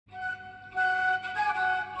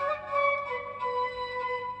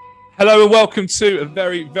Hello and welcome to a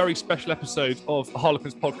very, very special episode of the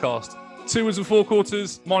Harlequins podcast. 2 and 4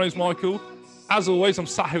 quarters. My name's Michael. As always, I'm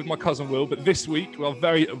sat here with my cousin Will, but this week we are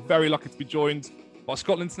very, very lucky to be joined by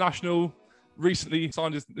Scotland International. Recently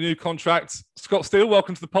signed his new contract. Scott Steele,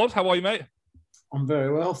 welcome to the pod. How are you, mate? I'm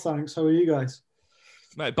very well, thanks. How are you guys?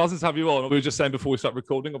 Mate, buzzing to have you on. We were just saying before we start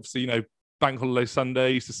recording, obviously, Bank Holiday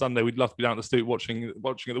Sunday, Easter Sunday, we'd love to be down at the Stoop watching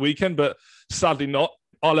at the weekend, but sadly not.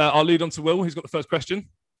 I'll lead on to Will. He's got the first question.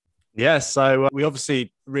 Yeah, so we're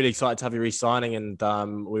obviously really excited to have you re-signing,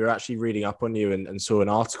 and we were actually reading up on you and saw an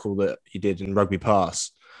article that you did in Rugby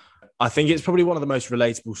Pass. I think it's probably one of the most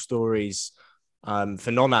relatable stories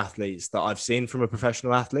for non-athletes that I've seen from a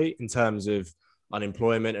professional athlete in terms of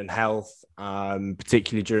unemployment and health,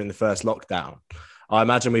 particularly during the first lockdown. I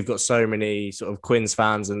imagine we've got so many sort of Quins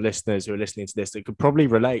fans and listeners who are listening to this that could probably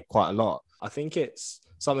relate quite a lot. I think it's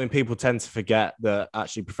something people tend to forget, that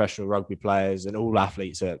actually professional rugby players and all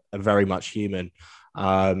athletes are very much human.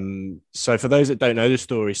 So for those that don't know the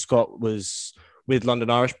story, Scott was with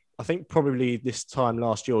London Irish, I think probably this time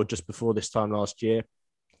last year or just before this time last year.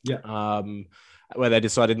 Yeah. Where they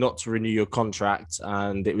decided not to renew your contract.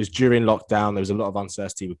 And it was during lockdown. There was a lot of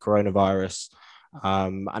uncertainty with coronavirus.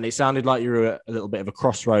 And it sounded like you were at a little bit of a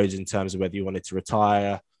crossroads in terms of whether you wanted to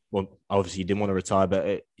retire. Well, obviously you didn't want to retire,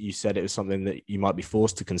 but you said it was something that you might be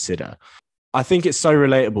forced to consider. I think it's so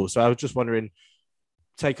relatable. So I was just wondering,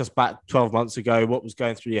 take us back 12 months ago, what was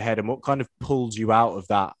going through your head and what kind of pulled you out of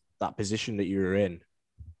that position that you were in?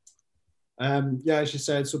 Yeah, as you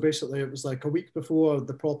said, so basically it was like a week before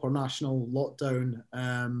the proper national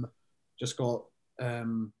lockdown. Just got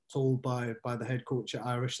told by the head coach at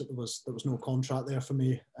Irish that there was no contract there for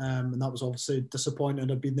me, and that was obviously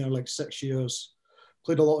disappointing. I'd been there like 6 years,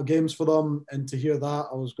 played a lot of games for them, and to hear that,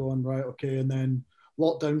 I was going, right, okay. And then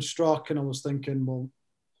lockdown struck, and I was thinking, well,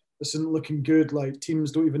 this isn't looking good. Like,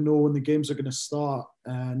 teams don't even know when the games are going to start.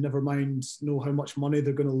 Never mind know how much money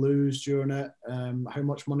they're going to lose during it, how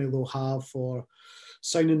much money they'll have for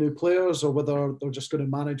signing new players, or whether they're just going to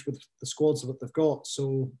manage with the squads that they've got.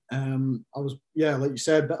 So I was, like you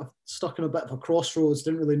said, stuck in a bit of a crossroads,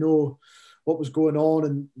 didn't really know what was going on,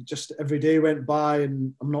 and just every day went by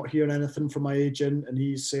and I'm not hearing anything from my agent, and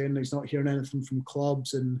he's saying he's not hearing anything from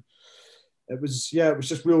clubs, and it was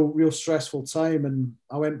just real stressful time. And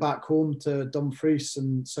I went back home to Dumfries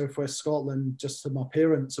in southwest Scotland, just to my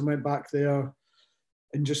parents, and went back there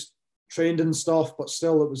and just trained and stuff. But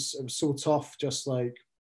still, it was so tough, just like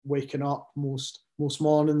waking up most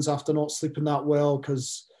mornings after not sleeping that well,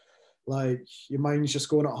 because like your mind's just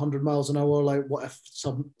going at 100 miles an hour. Like, what if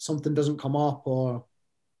something doesn't come up, or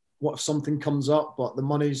what if something comes up but the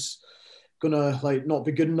money's gonna like not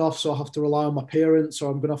be good enough, so I have to rely on my parents,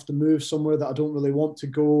 or I'm gonna have to move somewhere that I don't really want to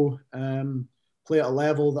go, play at a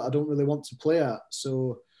level that I don't really want to play at.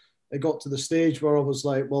 So it got to the stage where I was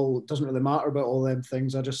like, well, it doesn't really matter about all them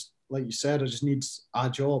things. I just, like you said, I just need a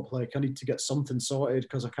job. Like, I need to get something sorted,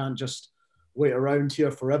 because I can't just wait around here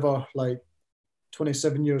forever. Like,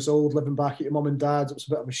 27 years old, living back at your mum and dad's, it was a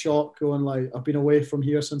bit of a shock going, like, I've been away from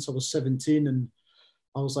here since I was 17, and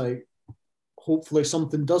I was like, hopefully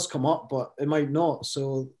something does come up, but it might not.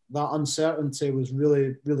 So that uncertainty was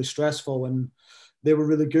really, really stressful, and they were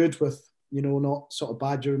really good with, not sort of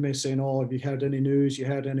badgering me, saying, oh, have you heard any news? You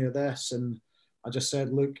heard any of this? And I just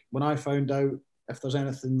said, look, when I found out, if there's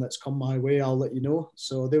anything that's come my way, I'll let you know.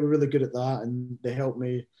 So they were really good at that, and they helped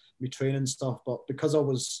me train and stuff. But because I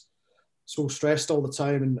was so stressed all the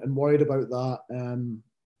time and worried about that,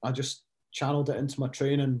 I just channeled it into my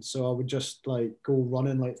training. So I would just like go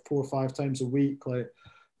running like 4 or 5 times a week, like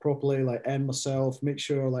properly like end myself, make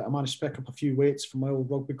sure like I managed to pick up a few weights from my old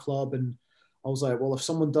rugby club. And I was like, well, if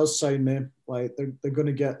someone does sign me, like they're going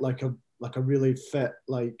to get like a really fit,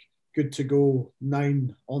 like good to go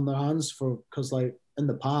 9 on their hands, because like in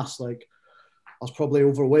the past, like I was probably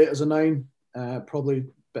overweight as a 9, probably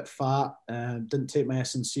bit fat, didn't take my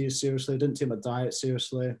S&C seriously, didn't take my diet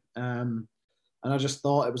seriously, and I just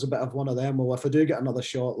thought it was a bit of one of them, well, if I do get another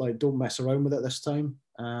shot, like, don't mess around with it this time.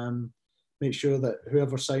 Make sure that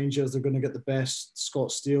whoever signs you, they're going to get the best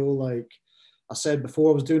Scott Steele. Like I said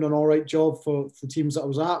before, I was doing an all right job for the teams that I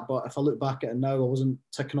was at, but if I look back at it now, I wasn't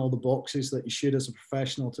ticking all the boxes that you should as a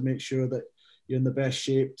professional to make sure that you're in the best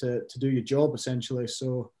shape to do your job, essentially.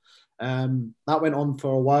 So that went on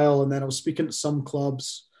for a while, and then I was speaking to some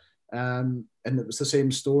clubs, and it was the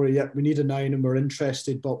same story. Yeah, we need a 9 and we're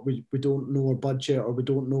interested, but we don't know our budget, or we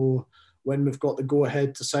don't know when we've got the go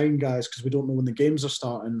ahead to sign guys, because we don't know when the games are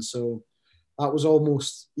starting. So that was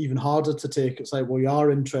almost even harder to take. It's like, well, you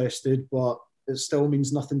are interested, but it still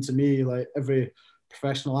means nothing to me. Like every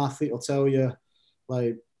professional athlete will tell you,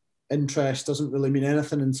 like, interest doesn't really mean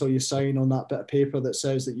anything until you sign on that bit of paper that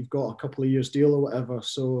says that you've got a couple of years deal or whatever.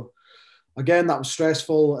 So again, that was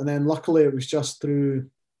stressful. And then luckily it was just through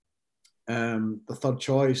the third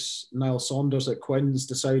choice, Niall Saunders at Quins,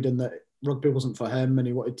 deciding that rugby wasn't for him and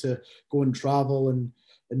he wanted to go and travel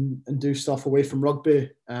and do stuff away from rugby.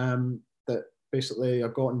 That basically I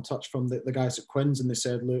got in touch from the guys at Quins, and they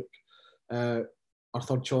said, look, our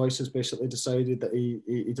third choice has basically decided that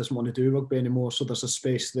he doesn't want to do rugby anymore, so there's a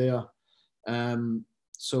space there.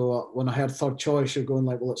 So when I heard third choice, you're going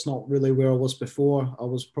like, well, it's not really where I was before. I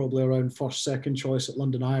was probably around first, second choice at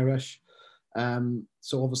London Irish.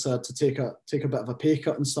 So obviously I had to take a bit of a pay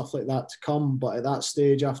cut and stuff like that to come. But at that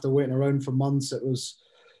stage, after waiting around for months, it was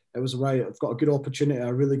right. I've got a good opportunity,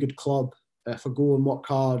 a really good club. If I go and work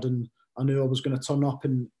hard, and I knew I was going to turn up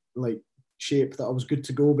in like shape, that I was good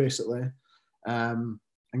to go basically.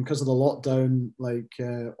 And because of the lockdown, like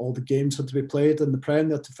all the games had to be played in the Prem,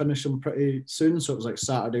 they had to finish them pretty soon. So it was like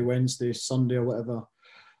Saturday, Wednesday, Sunday or whatever.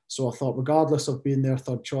 So I thought, regardless of being their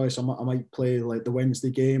third choice, I might play like the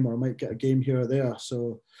Wednesday game, or I might get a game here or there.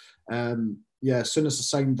 So as soon as I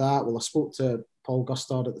signed that, well, I spoke to Paul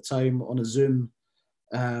Gustard at the time on a Zoom.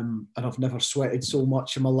 And I've never sweated so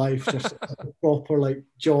much in my life. Just a proper like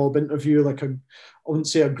job interview, like I wouldn't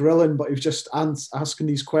say a grilling, but he was just asking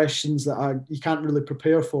these questions that you can't really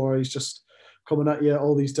prepare for. He's just coming at you at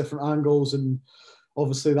all these different angles, and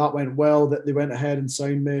obviously that went well. That they went ahead and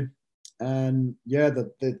signed me, and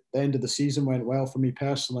the end of the season went well for me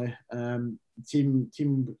personally. The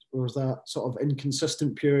team was that sort of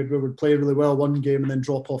inconsistent period where we'd play really well one game and then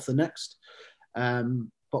drop off the next.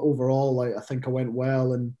 But overall, like, I think I went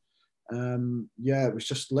well, and it was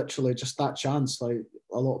just literally just that chance. Like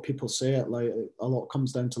a lot of people say it, like a lot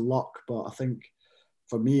comes down to luck. But I think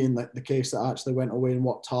for me, in like the case that I actually went away and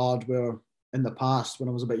worked hard, where in the past when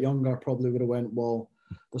I was a bit younger, I probably would have went, well,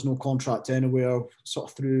 there's no contract anywhere, sort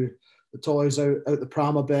of threw the toys out the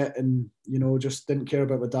pram a bit, and just didn't care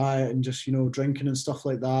about my diet and just drinking and stuff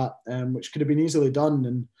like that, which could have been easily done.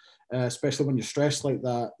 And especially when you're stressed like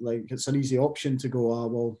that, like it's an easy option to go,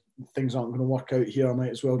 well, things aren't going to work out here, I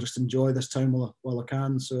might as well just enjoy this time while I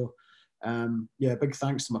can. So big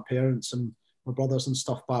thanks to my parents and my brothers and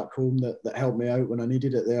stuff back home that helped me out when I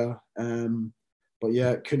needed it there. But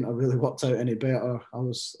it couldn't have really worked out any better. I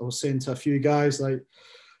was saying to a few guys, like,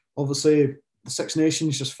 obviously the Six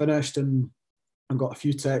Nations just finished, and I got a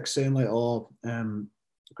few texts saying like,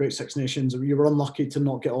 great Six Nations, you were unlucky to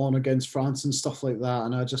not get on against France and stuff like that.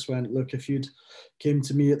 And I just went, look, if you'd came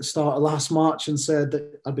to me at the start of last March and said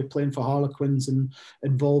that I'd be playing for Harlequins and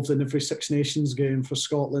involved in every Six Nations game for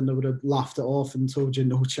Scotland, I would have laughed it off and told you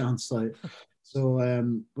no chance. Like, so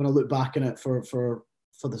when I look back in it for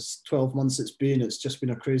the 12 months it's just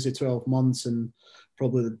been a crazy 12 months, and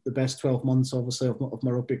probably the best 12 months, obviously, of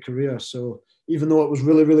my rugby career. So even though it was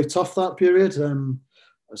really, really tough that period,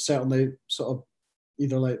 I certainly sort of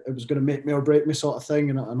either like it was going to make me or break me sort of thing,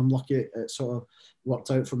 and I'm lucky it sort of worked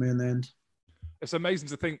out for me in the end. It's amazing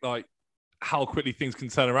to think like how quickly things can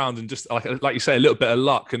turn around, and just like you say, a little bit of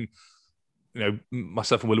luck. And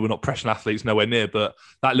myself and Willie, we're not professional athletes, nowhere near, but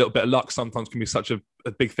that little bit of luck sometimes can be such a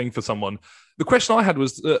big thing for someone. The question I had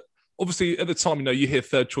was that obviously at the time, you hear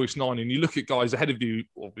third choice 9 and you look at guys ahead of you,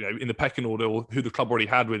 or in the pecking order, or who the club already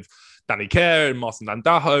had, with Danny Kerr and Martin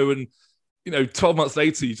Dandaho, and 12 months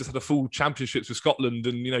later, you just had a full championships with Scotland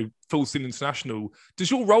and, full senior international. Does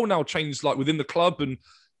your role now change, like, within the club? And,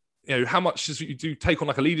 how much does you do take on,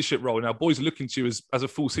 like, a leadership role? Now, boys are looking to you as a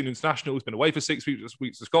full senior international who's been away for 6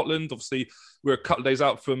 weeks to Scotland. Obviously, we're a couple of days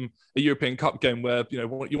out from a European Cup game where, you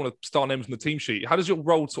want to start names on the team sheet. How does your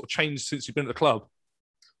role sort of change since you've been at the club?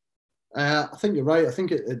 I think you're right. I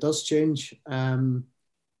think it does change.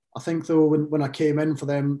 I think, though, when I came in for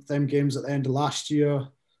them games at the end of last year,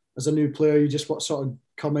 as a new player, you just want to sort of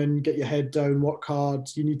come in, get your head down, work hard.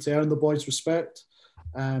 You need to earn the boys' respect.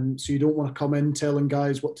 So you don't want to come in telling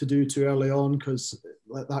guys what to do too early on, because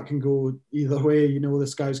that can go either way.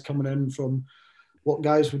 This guy's coming in from what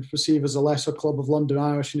guys would perceive as a lesser club of London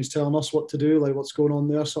Irish, and he's telling us what to do, like what's going on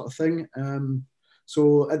there sort of thing.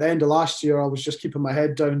 So at the end of last year, I was just keeping my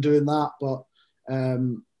head down doing that. But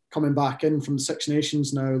coming back in from the Six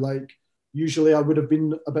Nations now, like usually I would have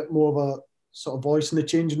been a bit more of a sort of voice in the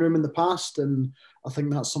changing room in the past, and I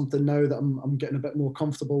think that's something now that I'm getting a bit more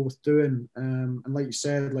comfortable with doing. And like you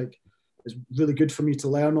said, like it's really good for me to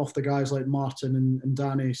learn off the guys like Martin and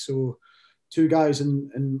Danny. So two guys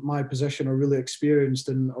in my position are really experienced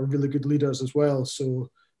and are really good leaders as well. So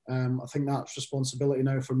I think that's responsibility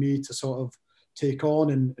now for me to sort of take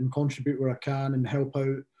on and contribute where I can and help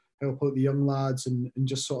out the young lads and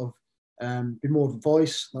just sort of be more of a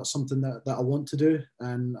voice. That's something that I want to do,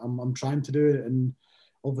 and I'm trying to do it. And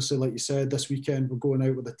obviously, like you said, this weekend we're going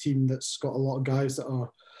out with a team that's got a lot of guys that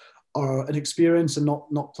are inexperienced and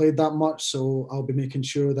not played that much. So I'll be making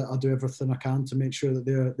sure that I do everything I can to make sure that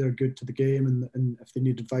they're good to the game, and if they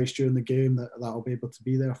need advice during the game, that I'll be able to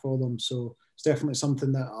be there for them. So it's definitely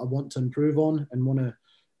something that I want to improve on and want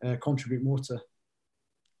to contribute more to.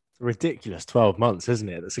 Ridiculous 12 months, isn't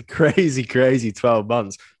it? That's a crazy 12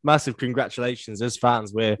 months. Massive congratulations. As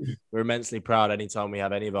fans, we're immensely proud anytime we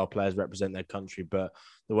have any of our players represent their country, but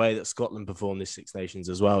the way that Scotland performed this Six Nations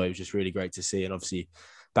as well, it was just really great to see, and obviously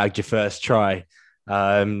bagged your first try.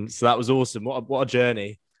 So that was awesome. What a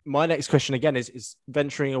journey. My next question again is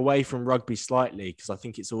venturing away from rugby slightly, because I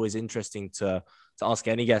think it's always interesting to ask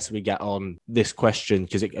any guest we get on this question,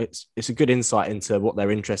 because it's a good insight into what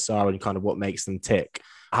their interests are and kind of what makes them tick.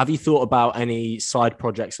 Have you thought about any side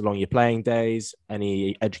projects along your playing days,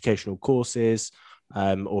 any educational courses,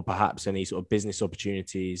 or perhaps any sort of business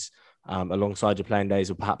opportunities alongside your playing days,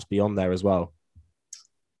 or perhaps beyond there as well?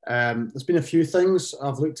 There's been a few things.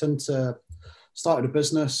 I've looked into, started a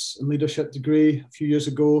business and leadership degree a few years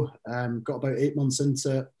ago, got about 8 months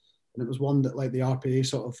into it, and it was one that like the RPA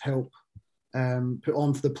sort of help put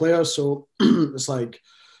on for the players. So it's like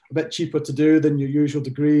a bit cheaper to do than your usual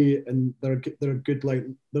degree, and they're good, like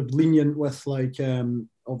they're lenient with like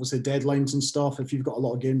obviously deadlines and stuff. If you've got a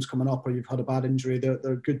lot of games coming up or you've had a bad injury,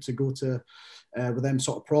 they're good to go to with them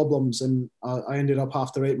sort of problems. And I ended up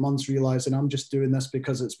after 8 months realizing I'm just doing this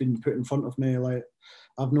because it's been put in front of me. Like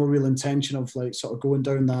I've no real intention of like sort of going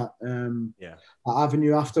down that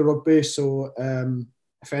avenue after rugby. So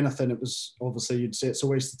if anything, it was obviously, you'd say it's a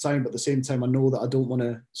waste of time, but at the same time I know that I don't want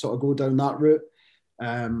to sort of go down that route.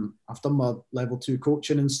 I've done my level 2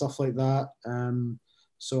 coaching and stuff like that.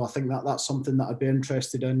 So I think that's something that I'd be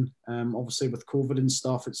interested in. Obviously with COVID and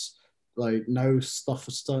stuff, it's like now stuff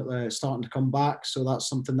is starting to come back. So that's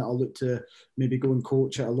something that I'll look to maybe go and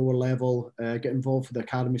coach at a lower level, get involved with the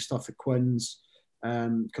academy stuff at Quins.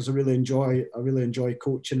 Because I really enjoy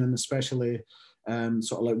coaching, and especially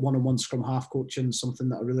sort of like one-on-one scrum half coaching, something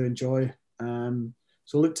that I really enjoy.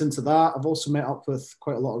 So I looked into that. I've also met up with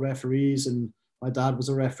quite a lot of referees, and my dad was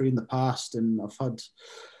a referee in the past, and I've had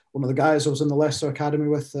one of the guys I was in the Leicester Academy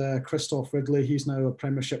with, Christoph Ridley. He's now a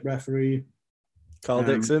Premiership referee. Carl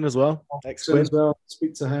Dixon as well.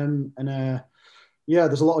 Speak to him, and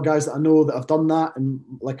there's a lot of guys that I know that have done that. And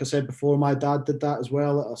like I said before, my dad did that as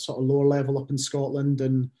well at a sort of lower level up in Scotland.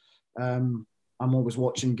 And I'm always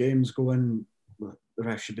watching games going, the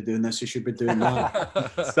ref should be doing this, he should be doing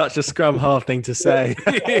that. Such a scrum half thing to say.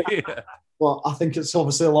 Well, I think it's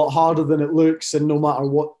obviously a lot harder than it looks, and no matter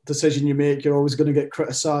what decision you make, you're always going to get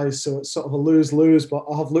criticised. So it's sort of a lose-lose, but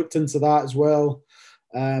I have looked into that as well.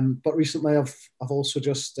 But recently I've also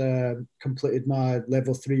just completed my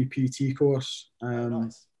level 3 PT course.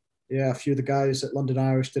 Nice. Yeah, a few of the guys at London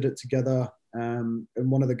Irish did it together. And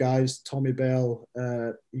one of the guys, Tommy Bell,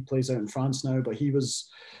 he plays out in France now, but he was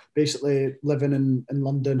basically living in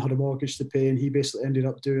London, had a mortgage to pay, and he basically ended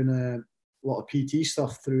up doing a lot of PT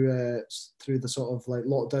stuff through the sort of like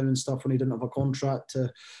lockdown and stuff when he didn't have a contract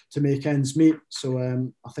to make ends meet. So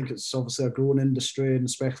I think it's obviously a growing industry, and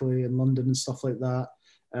especially in London and stuff like that.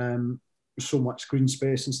 There's so much green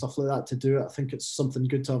space and stuff like that to do it. I think it's something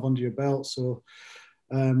good to have under your belt. So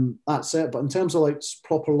that's it. But in terms of like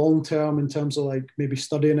proper long term, in terms of like maybe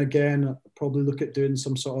studying again, I'd probably look at doing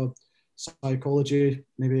some sort of psychology,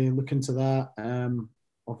 maybe look into that.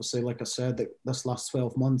 Obviously, like I said, that this last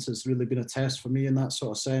 12 months has really been a test for me in that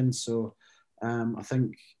sort of sense. So I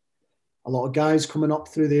think a lot of guys coming up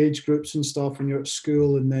through the age groups and stuff, when you're at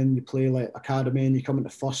school and then you play like academy and you come into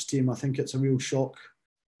first team, I think it's a real shock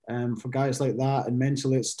for guys like that. And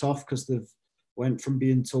mentally it's tough because they've went from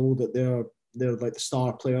being told that they're like the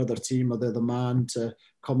star player of their team, or they're the man, to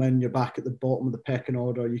come in, you're back at the bottom of the pecking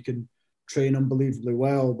order. You can train unbelievably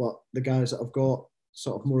well, but the guys that have got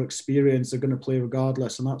sort of more experience, they're going to play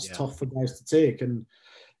regardless, and that's tough for guys to take. And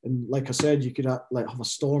like I said, you could like have a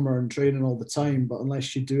stormer and training all the time, but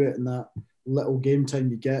unless you do it in that little game time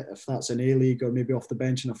you get, if that's in A-League or maybe off the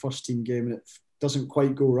bench in a first team game, and it doesn't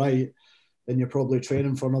quite go right, then you're probably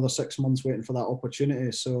training for another 6 months waiting for that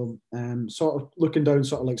opportunity. So sort of looking down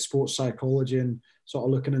sort of like sports psychology and sort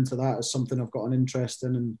of looking into that as something I've got an interest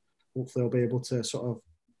in, and hopefully I'll be able to sort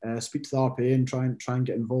of speak to the RPA and try and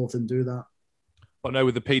get involved and do that. I know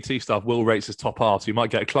with the PT stuff, Will rates his top half, so you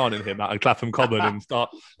might get a client in him out of Clapham Common and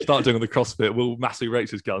start doing the CrossFit. Will massively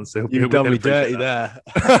rates his gun, so you've done me dirty there.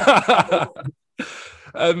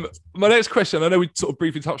 My next question, I know we sort of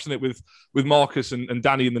briefly touched on it with Marcus and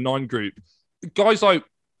Danny in the 9 group. Guys like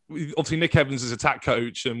obviously Nick Evans is attack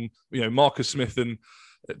coach, and Marcus Smith and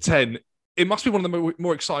 10. It must be one of the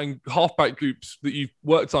more exciting halfback groups that you've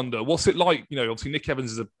worked under. What's it like? Obviously Nick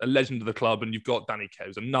Evans is a legend of the club, and you've got Danny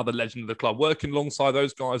Kev, another legend of the club. Working alongside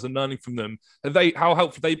those guys and learning from them, how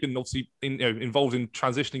helpful have they been? Obviously, involved in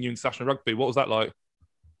transitioning you into national rugby. What was that like?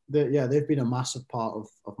 They've been a massive part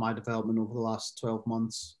of my development over the last 12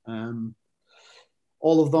 months.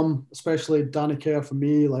 All of them, especially Danny Kerr for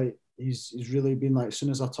me, like he's really been like, as soon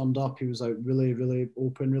as I turned up, he was like really, really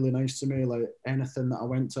open, really nice to me. Like anything that I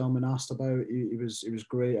went to him and asked about, he was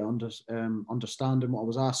great at understanding what I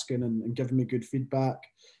was asking and giving me good feedback.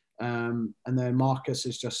 And then Marcus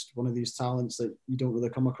is just one of these talents that you don't really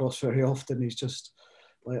come across very often. He's just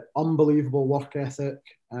like unbelievable work ethic.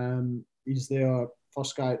 He's there,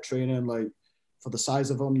 first guy at training, like for the size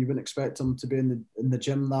of him, you wouldn't expect him to be in the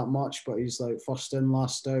gym that much, but he's like first in,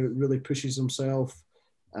 last out, really pushes himself.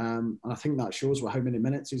 And I think that shows how many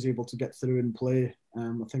minutes he's able to get through and play.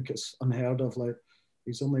 I think it's unheard of. Like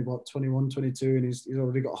he's only 21, 22, and he's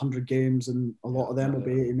already got 100 games, and a lot of them will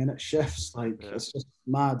be 80-minute shifts. It's just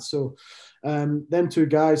mad. So them two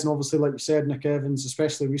guys, and obviously, like you said, Nick Evans,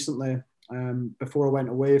 especially recently, before I went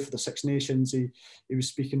away for the Six Nations, he was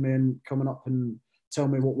speaking to me and coming up and tell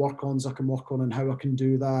me what work-ons I can work on and how I can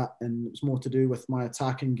do that. And it was more to do with my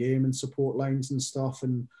attacking game and support lines and stuff.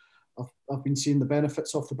 And I've been seeing the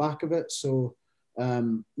benefits off the back of it. So,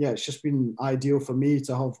 it's just been ideal for me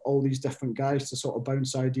to have all these different guys to sort of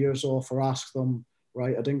bounce ideas off or ask them,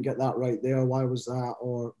 right, I didn't get that right there, why was that?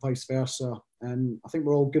 Or vice versa. And I think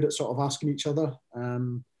we're all good at sort of asking each other.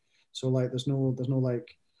 So, like, there's no like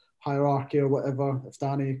hierarchy or whatever. If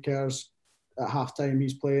Danny cares, at halftime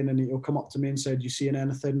he's playing and he'll come up to me and said, you seeing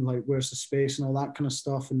anything, like where's the space and all that kind of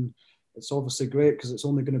stuff. And it's obviously great because it's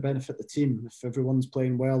only going to benefit the team if everyone's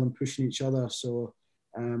playing well and pushing each other. So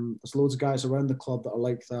there's loads of guys around the club that are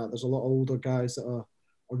like that. There's a lot of older guys that are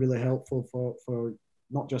really helpful for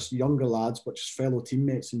not just younger lads but just fellow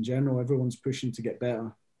teammates in general. Everyone's pushing to get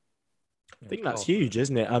better. I think that's huge,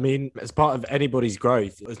 isn't it? I mean, as part of anybody's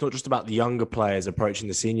growth, it's not just about the younger players approaching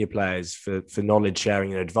the senior players for knowledge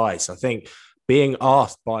sharing and advice. I think being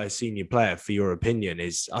asked by a senior player for your opinion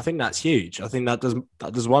I think that's huge. I think that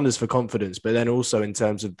does wonders for confidence, but then also in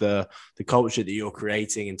terms of the culture that you're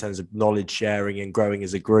creating, in terms of knowledge sharing and growing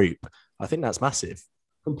as a group, I think that's massive.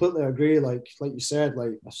 Completely agree. Like you said,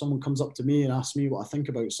 like if someone comes up to me and asks me what I think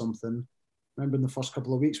about something, remember in the first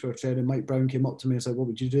couple of weeks we were training, Mike Brown came up to me and said, what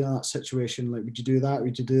would you do in that situation? Like, would you do that?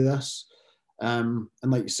 Would you do this? And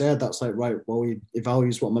like you said, that's like, right, well, he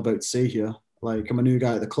values what I'm about to say here. Like, I'm a new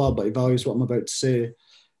guy at the club, but he values what I'm about to say.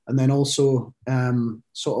 And then also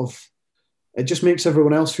sort of, it just makes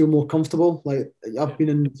everyone else feel more comfortable. Like, I've been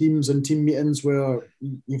in teams and team meetings where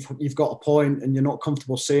you've got a point and you're not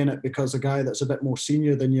comfortable saying it because a guy that's a bit more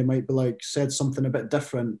senior than you might be like said something a bit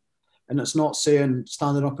different. And it's not saying,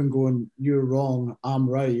 standing up and going, you're wrong, I'm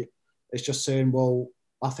right. It's just saying, well,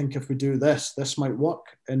 I think if we do this, this might work.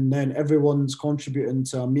 And then everyone's contributing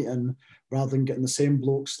to a meeting rather than getting the same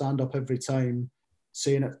bloke stand up every time,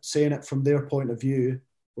 saying it from their point of view,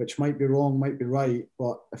 which might be wrong, might be right.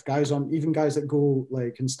 But if even guys that go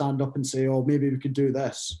like and stand up and say, oh, maybe we could do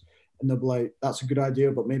this, and they'll be like, that's a good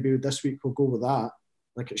idea, but maybe this week we'll go with that.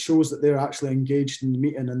 Like, it shows that they're actually engaged in the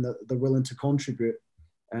meeting and that they're willing to contribute.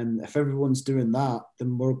 And if everyone's doing that,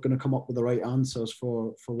 then we're going to come up with the right answers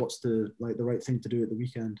for what's the right thing to do at the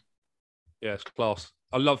weekend. Yeah, it's class.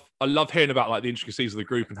 I love hearing about like the intricacies of the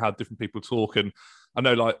group and how different people talk. And I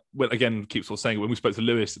know, like, again, keep sort of saying it, when we spoke to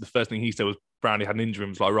Lewis, the first thing he said was Brownie had an injury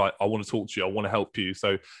and was like, right, I want to talk to you, I want to help you.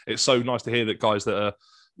 So it's so nice to hear that guys that are,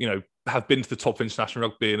 have been to the top of international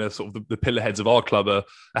rugby and are sort of the pillar heads of our club are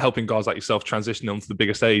helping guys like yourself transition onto the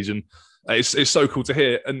bigger stage. And it's so cool to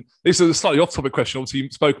hear. And this is a slightly off-topic question. Obviously, you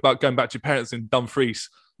spoke about going back to your parents in Dumfries.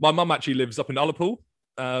 My mum actually lives up in Ullapool,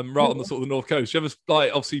 right on the sort of the north coast. You ever, like,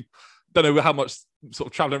 obviously, don't know how much sort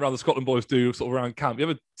of travelling around the Scotland boys do sort of around camp. You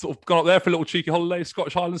ever sort of gone up there for a little cheeky holiday,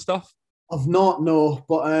 Scottish Highland stuff? I've not, no,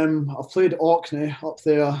 but I've played Orkney up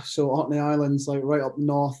there, so Orkney Island's like right up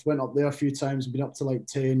north. Went up there a few times, been up to like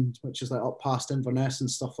Tane, which is like up past Inverness and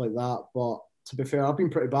stuff like that. But to be fair, I've been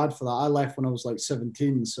pretty bad for that. I left when I was like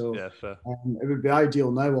 17, so yeah, fair. It would be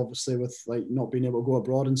ideal now, obviously, with like not being able to go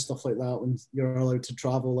abroad and stuff like that when you're allowed to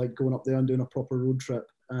travel, like going up there and doing a proper road trip.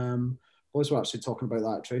 Boys were actually talking about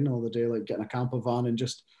that training all the day, like getting a camper van and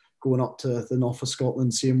just going up to the north of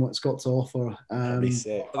Scotland, seeing what it's got to offer. That'd be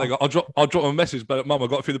sick. I'll drop them a message, but Mum, I've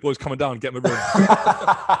got a few of the boys coming down, get them a room.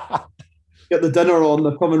 Get the dinner on,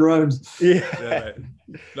 they're coming round. Yeah.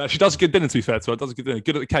 No, she does a good dinner, to be fair to her. Does a good dinner.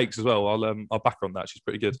 Good at the cakes as well. I'll back her on that. She's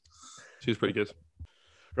pretty good.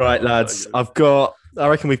 Right, lads, I've got I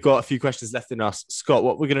reckon we've got a few questions left in us. Scott,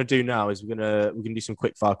 what we're going to do now is we're going to do some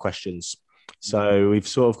quick fire questions. So we've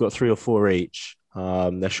sort of got 3 or 4 each.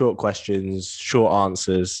 They're short questions, short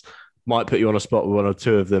answers. Might put you on a spot with 1 or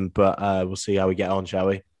 2 of them, but we'll see how we get on, shall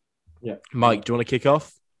we? Yeah. Mike, do you want to kick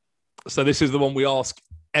off? So this is the one we ask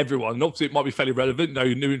everyone. And obviously, it might be fairly relevant. You know,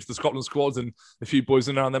 you're new into the Scotland squads, and a few boys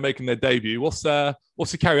are now and they're making their debut. What's the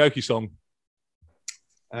karaoke song?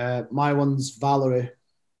 My one's Valerie.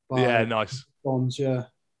 Yeah, nice. Bonds, yeah.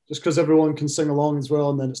 Just because everyone can sing along as well,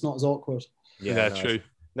 and then it's not as awkward. Yeah, nice. True.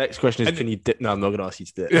 Next question is, can you dip? No, I'm not going to ask you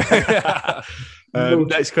to dip.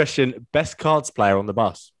 Next question, best cards player on the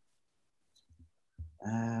bus?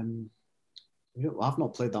 I've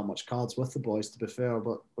not played that much cards with the boys, to be fair,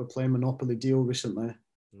 but we're playing Monopoly Deal recently.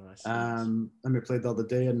 Nice. And we played the other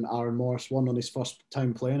day, and Aaron Morris won on his first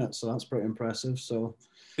time playing it, so that's pretty impressive. So,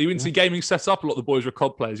 are you into gaming setup? A lot of the boys are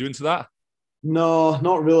COD players. Are you into that? No,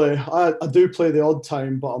 not really. I do play the odd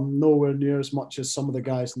time, but I'm nowhere near as much as some of the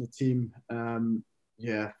guys in the team.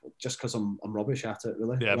 Just because I'm rubbish at it,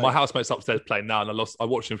 really. Yeah, my housemate's upstairs playing now, and I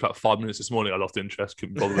watched him for about 5 minutes this morning. I lost interest,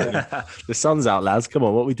 couldn't bother with him. The sun's out, lads. Come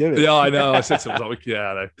on, what are we doing? Yeah, I know. I said to him, I know.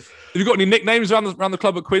 Have you got any nicknames around the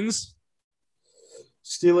club at Quins?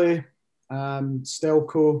 Steely,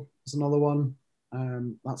 Stelco is another one.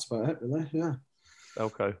 That's about it, really. Yeah.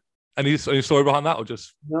 Okay. Any story behind that, or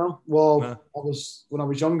just no? Well, when I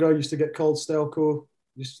was younger, I used to get called Stelco.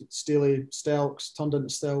 Steely, Stelks, turned into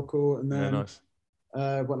Stelco, and then nice.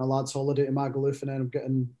 Went on a lads' holiday to Magaluf, and then I'm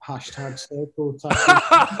getting #Stelco.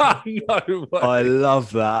 No way. I love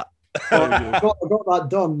that. I got that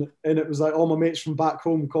done, and it was like all my mates from back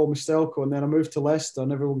home called me Stelco, and then I moved to Leicester,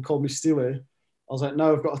 and everyone called me Steely. I was like,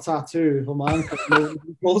 no, I've got a tattoo on my ankle. No one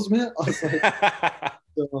calls me it. I was like,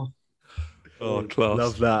 oh, class.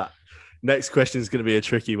 Love that. Next question is going to be a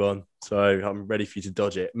tricky one, so I'm ready for you to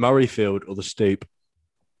dodge it. Murrayfield or the Stoop?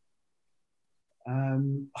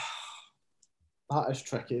 That is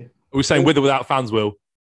tricky. Are we saying with or without fans, Will?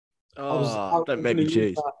 Don't make me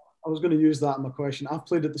choose. I was going to use that in my question. I've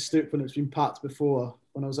played at the Stoop when it's been packed before,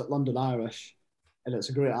 when I was at London Irish, and it's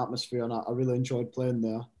a great atmosphere, and I really enjoyed playing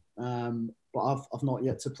there. But I've not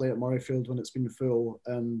yet to play at Murrayfield when it's been full,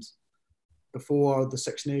 and before the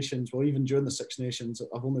Six Nations, well, even during the Six Nations,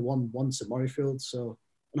 I've only won once at Murrayfield, so,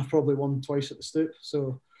 and I've probably won twice at the Stoop,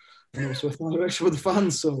 so, and also with the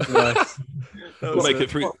fans, so. We'll make it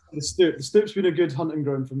 3. The Stoop's been a good hunting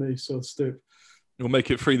ground for me, so Stoop. We'll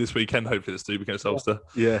make it 3 this weekend, hopefully, the Stoop against Ulster.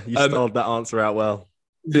 Yeah, you styled that answer out well.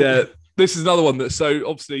 Yeah, this is another one that, so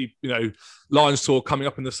obviously, Lions Tour coming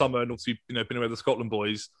up in the summer, and obviously, been away with the Scotland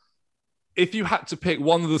boys. If you had to pick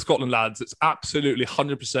one of the Scotland lads that's absolutely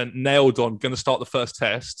 100% nailed on, going to start the first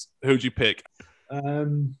test, who would you pick?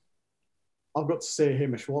 I've got to say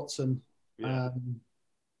Hamish Watson. Yeah.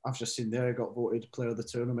 I've just seen there he got voted player of the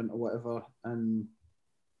tournament or whatever, and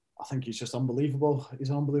I think he's just unbelievable. He's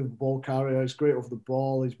an unbelievable ball carrier. He's great over the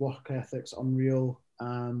ball. His work ethic's unreal,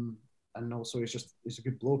 and also he's a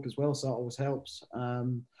good bloke as well, so that always helps. I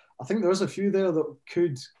think there's a few there that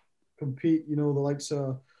could compete. The likes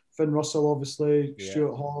of Finn Russell, obviously,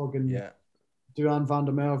 Stuart Hogg, and Duran van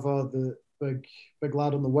der Merwe, the big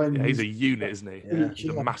lad on the wing. Yeah, he's a unit, isn't he? Yeah. He's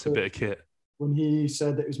a massive bit of kit. When he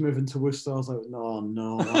said that he was moving to Worcester, I was like, no.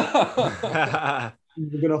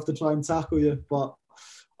 We're going to have to try and tackle you. But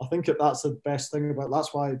I think that's the best thing about it.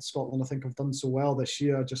 That's why Scotland, I think, have done so well this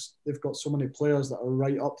year. Just they've got so many players that are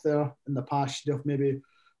right up there. In the past, you'd have maybe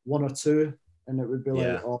 1 or 2, and it would be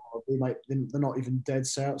like, they're not even dead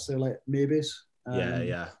certs. They're like maybes.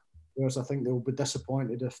 Whereas I think they'll be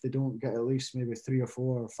disappointed if they don't get at least maybe 3 or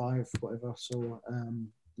 4 or 5, whatever. So,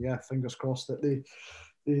 fingers crossed that they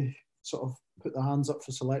sort of put their hands up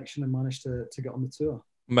for selection and manage to get on the tour.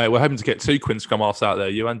 Mate, we're hoping to get 2 Quinn scrum halves out there.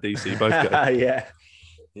 You and DC both get it.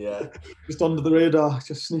 Yeah. Just under the radar,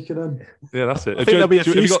 just sneaking in. Yeah, that's it. I think there'll be a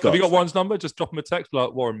few have you got Warren's number? Just drop him a text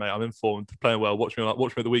like, Warren, mate, I'm informed, playing well. Watch me at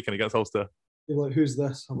the weekend against Ulster. You're like, who's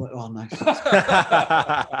this? I'm like, oh, nice.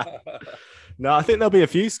 No, I think there'll be a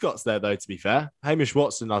few Scots there, though, to be fair. Hamish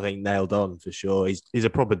Watson, I think, nailed on for sure. He's a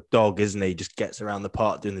proper dog, isn't he? Just gets around the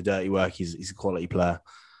park doing the dirty work. He's a quality player.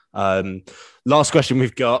 Last question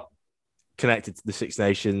we've got, connected to the Six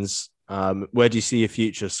Nations. Where do you see your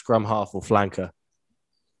future, scrum half or flanker?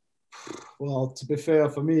 Well, to be fair,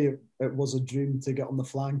 for me, it was a dream to get on the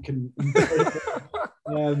flank. And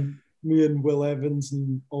me and Will Evans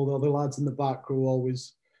and all the other lads in the back row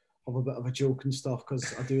always have a bit of a joke and stuff,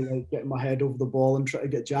 because I do like getting my head over the ball and try to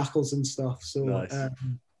get jackals and stuff. So nice.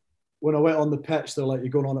 When I went on the pitch, they're like, you're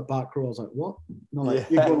going on at back row. I was like, what? No, like,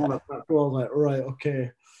 you're going on at back row. I was like, right,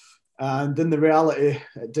 okay. And in the reality,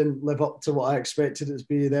 it didn't live up to what I expected it to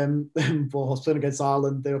be. Them ball, I was playing against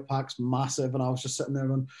Ireland, their pack's massive, and I was just sitting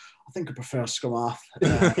there and I think I prefer scrum half.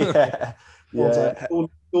 Yeah. I was like,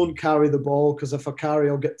 don't carry the ball, because if I carry,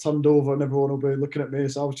 I'll get turned over and everyone will be looking at me.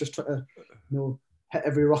 So I was just trying to, hit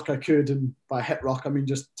every ruck I could, and by hit ruck I mean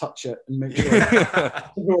just touch it and make sure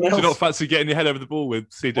everyone else. Do you not fancy getting your head over the ball with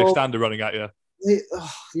CJ Stander running at you?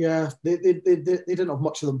 They didn't have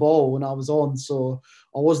much of the ball when I was on, so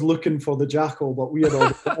I was looking for the jackal, but we had all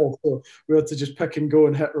the ball, so we had to just pick and go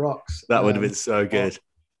and hit rucks. That would have been so good.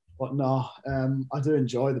 But no, I do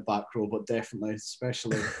enjoy the back row, but definitely,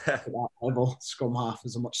 especially at that level, scrum half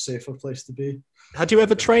is a much safer place to be. Had you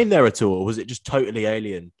ever trained there at all, or was it just totally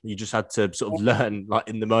alien? You just had to sort of learn, like,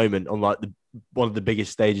 in the moment on like one of the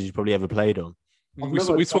biggest stages you probably ever played on.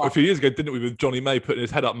 We spoke a few years ago, didn't we, with Johnny May putting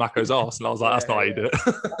his head up Mako's arse, and I was like, that's not how you do it.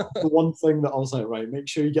 The one thing that I was like, right, make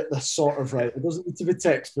sure you get this sort of right. It doesn't need to be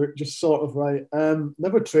textbook, just sort of right.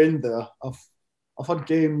 Never trained there. I've had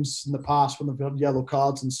games in the past when they've had yellow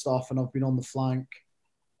cards and stuff, and I've been on the flank.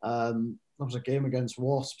 There was a game against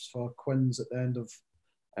Wasps for Quins at the end of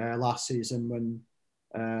last season when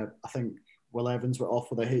I think Will Evans went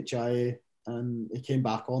off with a HIA and he came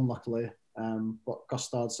back on, luckily. But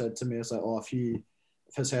Gustard said to me, "Is like, if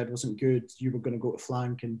his head wasn't good, you were going to go to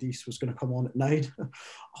flank and Deese was going to come on at 9." I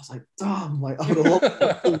was like, damn, like I would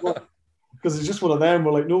have loved because it's just one of them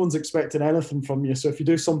where like no one's expecting anything from you. So if you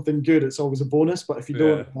do something good, it's always a bonus. But if you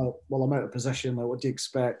don't, like, well, I'm out of position. Like, what do you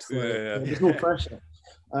expect? Like, there's no pressure.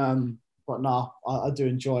 But no, I do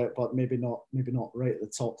enjoy it, but maybe not right at the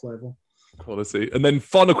top level. Quality. And then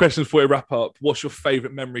final question before we wrap up: what's your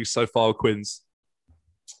favourite memory so far with Quins?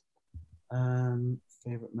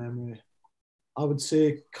 Favourite memory, I would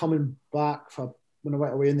say coming back when I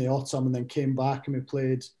went away in the autumn and then came back and we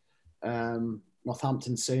played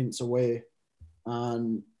Northampton Saints away,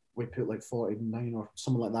 and we put like 49 or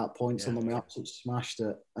something like that points on them. We absolutely smashed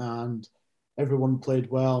it, and everyone played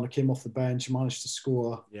well. And I came off the bench, managed to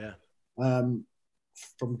score.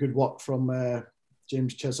 From good work from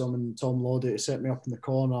James Chisholm and Tom Loddy to set me up in the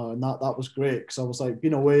corner, and that was great because I was like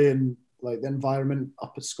being away and like the environment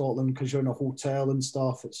up at Scotland, because you're in a hotel and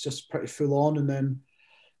stuff, it's just pretty full on, and then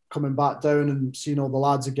coming back down and seeing all the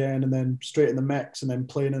lads again and then straight in the mix and then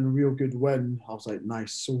playing in a real good win, I was like,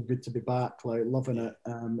 nice, so good to be back, like loving it.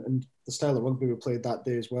 And the style of rugby we played that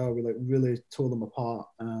day as well, we like really tore them apart,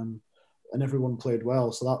 and everyone played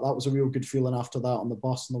well, so that was a real good feeling after that on the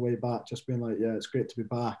bus on the way back, just being like, yeah, it's great to be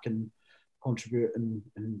back and contribute and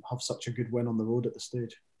have such a good win on the road at the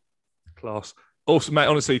stage. Class. Awesome, mate.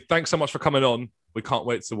 Honestly, thanks so much for coming on. We can't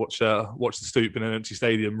wait to watch the Stoop in an empty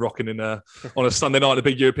stadium, rocking in on a Sunday night, a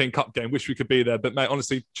big European Cup game. Wish we could be there. But, mate,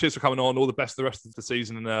 honestly, cheers for coming on. All the best the rest of the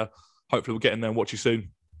season, and hopefully we'll get in there and watch you soon.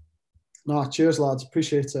 No, cheers, lads.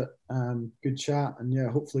 Appreciate it. Good chat. And, yeah,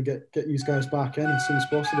 hopefully get you guys back in as soon as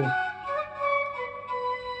possible.